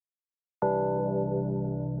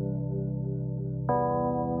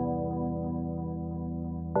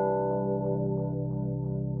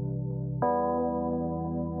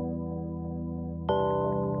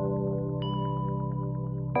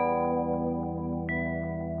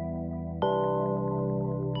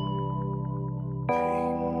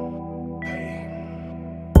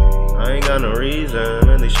got no reason.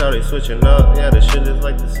 Man, these shawty switching up, yeah, this shit is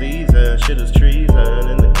like the season. Shit is treason,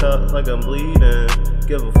 in the cup like I'm bleeding.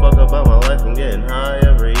 Give a fuck about my life, I'm getting high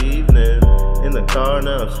every evening. In the car,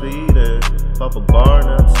 now I'm speeding. Pop a bar,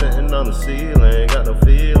 now I'm sitting on the ceiling. Got no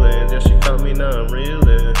feelings, yeah, she caught me, now I'm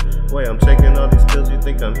reeling. Wait, I'm taking all these pills, you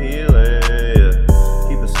think I'm healing, yeah.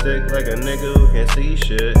 Keep a stick like a nigga who can't see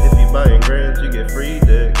shit. If you buying grams, you get free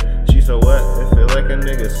dick. She so wet, it feel like a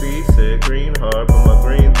nigga seasick. Green heart, put my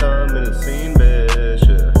green thumb in the scene, bitch,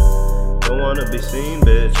 yeah. Don't wanna be seen,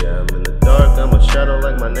 bitch, yeah. I'm in the dark, I'm a shadow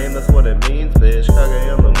like my name, that's what it means, bitch. Kage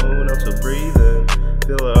on the moon, I'm still breathing.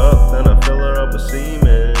 Fill her up, then I fill her up with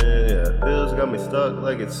semen, yeah. Pills got me stuck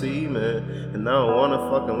like it's semen. And I don't wanna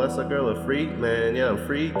fuck unless a girl a freak, man. Yeah, I'm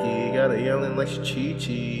freaky, got her yelling like she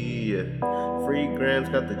Chi-Chi, yeah. Free grams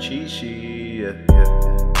got the cheat sheet, yeah,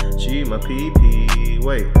 yeah. She my pee-pee.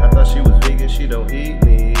 Wait, I thought she was vegan, she don't eat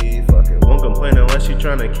me. Fuck it, won't complain unless she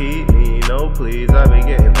tryna keep me. No please, I be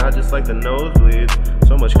getting hot just like the nosebleeds.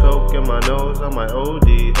 So much coke in my nose, I might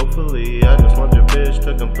OD. Hopefully, I just want your bitch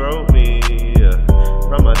to come throat me, yeah.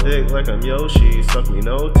 Ride my dick like I'm Yoshi, suck me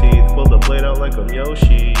no teeth. Pull the blade out like I'm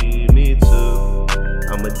Yoshi, me too.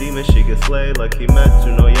 I'm a demon, she gets slayed like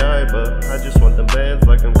Himetsu no Yaiba. I just want the bands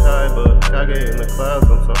like I'm Kaiba. Kage in the clouds,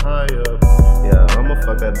 I'm so high up. Yeah, I'ma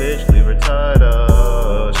fuck that bitch, leave her tied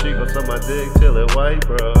up. She gon' suck my dick till it white,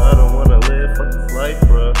 bro. I don't wanna live, fuck this life,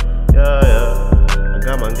 bro. Yeah, yeah. I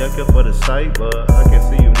got my gekka for the sight, but I can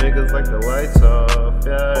see you niggas like the lights off.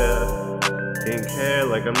 Yeah, yeah. Pink hair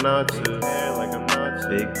like I'm not to.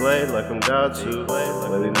 Big blade like I'm got to.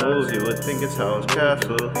 When we move, you would think it's house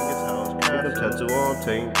capsule. Think I'm tattoo on,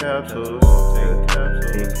 taking capsules.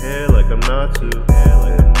 Pink hair like I'm not to.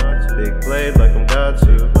 Big blade like I'm got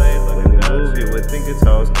to. When we move, you would think it's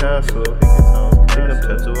house castle. Think I'm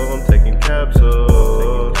tattoo on, taking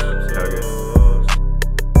capsules.